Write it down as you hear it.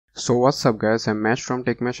So what's up guys, I'm Matt from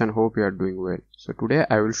TechMesh and hope you are doing well. So today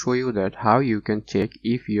I will show you that how you can check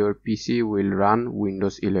if your PC will run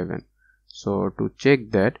Windows 11. So to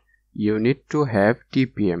check that you need to have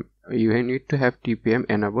TPM. You need to have TPM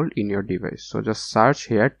enabled in your device. So just search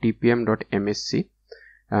here tpm.msc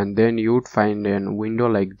and then you would find a window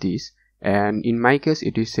like this, and in my case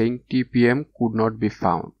it is saying TPM could not be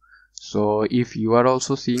found. So if you are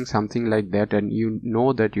also seeing something like that and you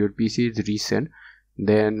know that your PC is recent,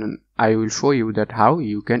 then I will show you that how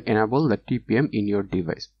you can enable the TPM in your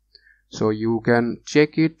device. So you can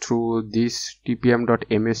check it through this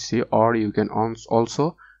tpm.msc, or you can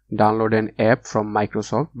also download an app from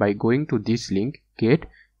Microsoft by going to this link, get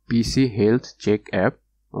PC health check app.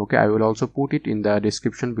 Okay, I will also put it in the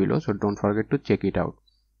description below, so don't forget to check it out.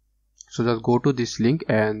 So just go to this link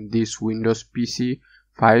and this Windows PC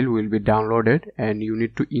file will be downloaded and you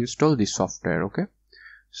need to install this software. Okay,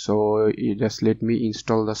 so you just let me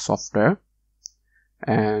install the software,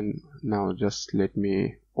 and now just let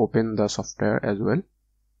me open the software as well.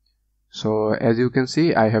 So as you can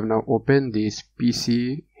see, I have now opened this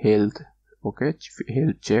PC health, okay,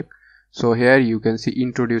 health check. So here you can see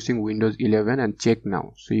introducing Windows 11 and check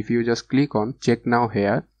now. So if you just click on check now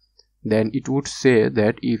here, then it would say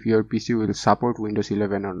that if your PC will support Windows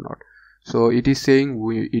 11 or not. So it is saying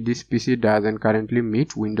this PC doesn't currently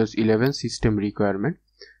meet Windows 11 system requirement.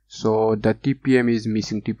 So the TPM is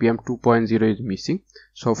missing, TPM 2.0 is missing.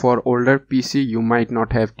 So for older PC you might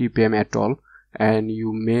not have TPM at all, and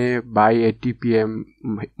you may buy a TPM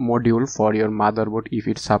module for your motherboard if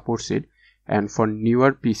it supports it, and for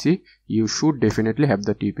newer PC you should definitely have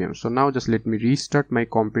the TPM. So now just let me restart my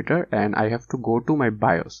computer and I have to go to my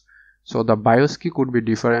BIOS. So the BIOS key could be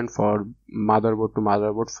different for motherboard to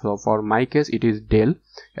motherboard. So for my case it is Dell.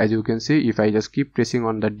 As you can see, if I just keep pressing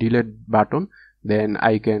on the delete button, then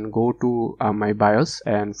I can go to my BIOS,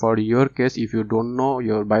 and for your case if you don't know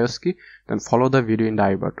your BIOS key, then follow the video in the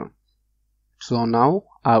I button. So now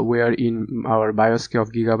we are in our BIOS key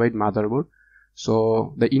of gigabyte motherboard.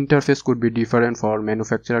 So the interface could be different for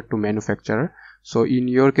manufacturer to manufacturer. So in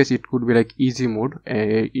your case it could be like easy mode,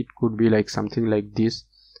 it could be like something like this,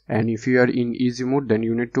 and if you are in easy mode then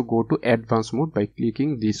you need to go to advanced mode by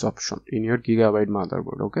clicking this option in your gigabyte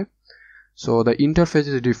motherboard. Okay, so the interface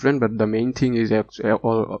is different but the main thing is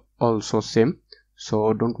also same,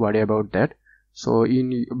 so don't worry about that. So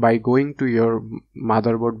by going to your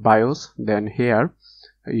motherboard BIOS, then here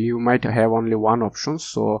you might have only one option.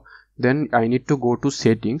 So then I need to go to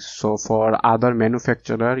settings. So for other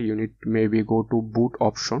manufacturer you need to maybe go to boot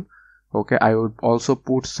option. Okay, I would also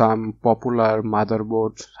put some popular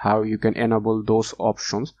motherboards, how you can enable those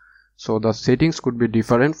options. So the settings could be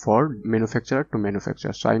different for manufacturer to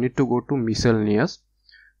manufacturer. So I need to go to miscellaneous,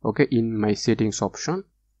 okay, in my settings option.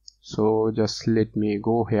 So just let me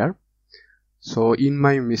go here. So in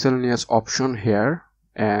my miscellaneous option here,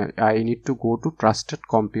 I need to go to trusted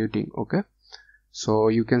computing. Okay, so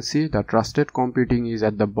you can see the trusted computing is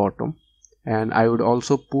at the bottom, and I would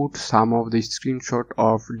also put some of the screenshot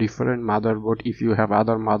of different motherboard. If you have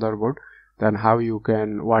other motherboard, then how you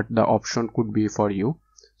can, what the option could be for you.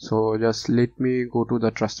 So just let me go to the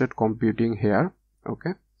trusted computing here.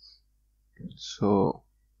 Okay, so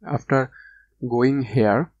after going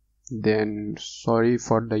here, then sorry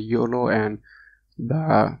for the yellow and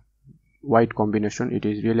the white combination, it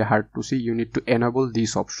is really hard to see. You need to enable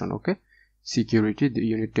this option. Okay, security,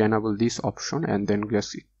 you need to enable this option and then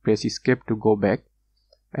just press escape to go back,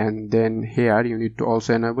 and then here you need to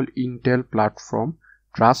also enable Intel platform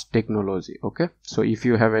trust technology. Okay, so if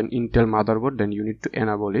you have an Intel motherboard then you need to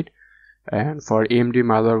enable it, and for AMD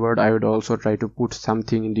motherboard I would also try to put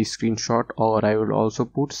something in the screenshot, or I will also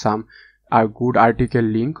put a good article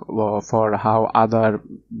link for how other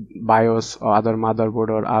BIOS or other motherboard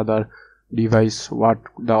or other device, what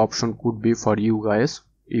the option could be for you guys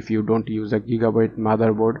if you don't use a gigabyte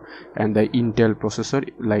motherboard and the Intel processor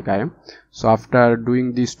like I am. So after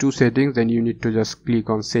doing these two settings, then you need to just click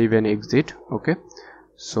on save and exit. Okay,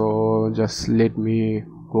 so just let me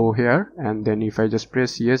go here, and then if I just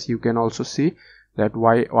press yes, you can also see that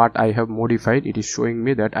what I have modified. It is showing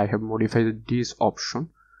me that I have modified this option.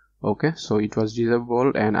 Okay, so it was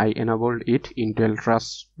disabled and I enabled it, Intel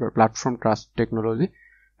trust platform trust technology,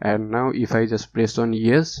 and now if I just press on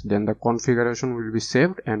yes, then the configuration will be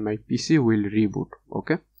saved and my PC will reboot.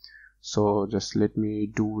 Okay, so just let me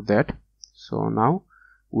do that. So now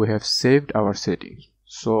we have saved our settings.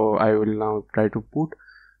 So I will now try to put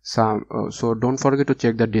some so don't forget to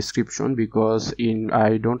check the description, because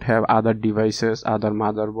I don't have other devices, other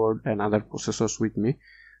motherboard and other processors with me.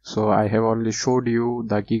 So I have only showed you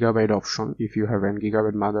the gigabyte option if you have an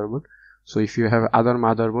gigabyte motherboard. So if you have other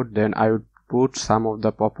motherboard, then I would put some of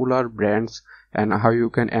the popular brands and how you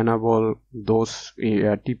can enable those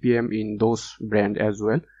TPM in those brand as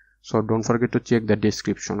well. So don't forget to check the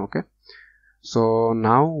description. Okay, so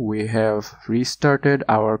now we have restarted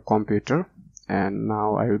our computer, and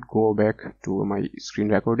now I would go back to my screen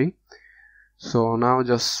recording. So now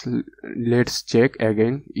just let's check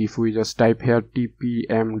again. If we just type here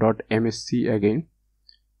tpm.msc again,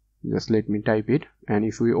 just let me type it, and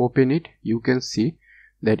if we open it, you can see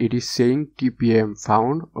that it is saying TPM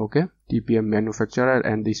found. Okay, TPM manufacturer,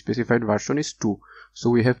 and the specified version is 2.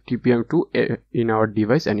 So we have TPM 2 in our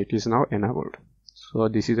device, and it is now enabled. So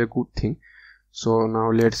this is a good thing. So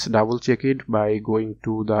now let's double check it by going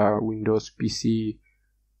to the Windows PC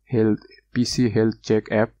Health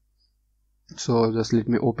Check app. So just let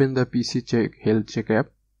me open the PC Health Check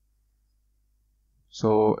app.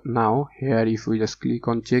 So now here, if we just click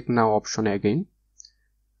on check now option again,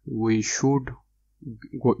 we should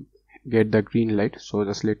get the green light. So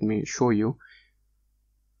just let me show you.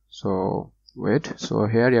 So wait, so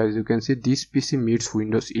here as you can see, this PC meets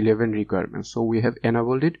Windows 11 requirements. So we have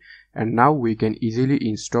enabled it, and now we can easily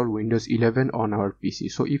install Windows 11 on our PC.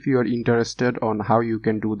 So if you are interested on how you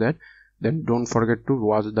can do that, then don't forget to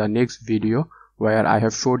watch the next video where I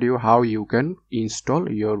have showed you how you can install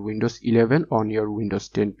your Windows 11 on your Windows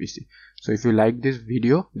 10 PC. So if you like this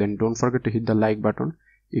video, then don't forget to hit the like button.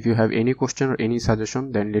 If you have any question or any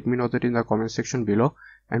suggestion, then let me know that in the comment section below,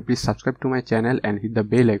 and please subscribe to my channel and hit the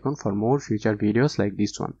bell icon for more future videos like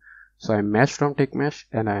this one. So I'm Mesh from TechMesh,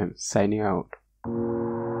 and I am signing out.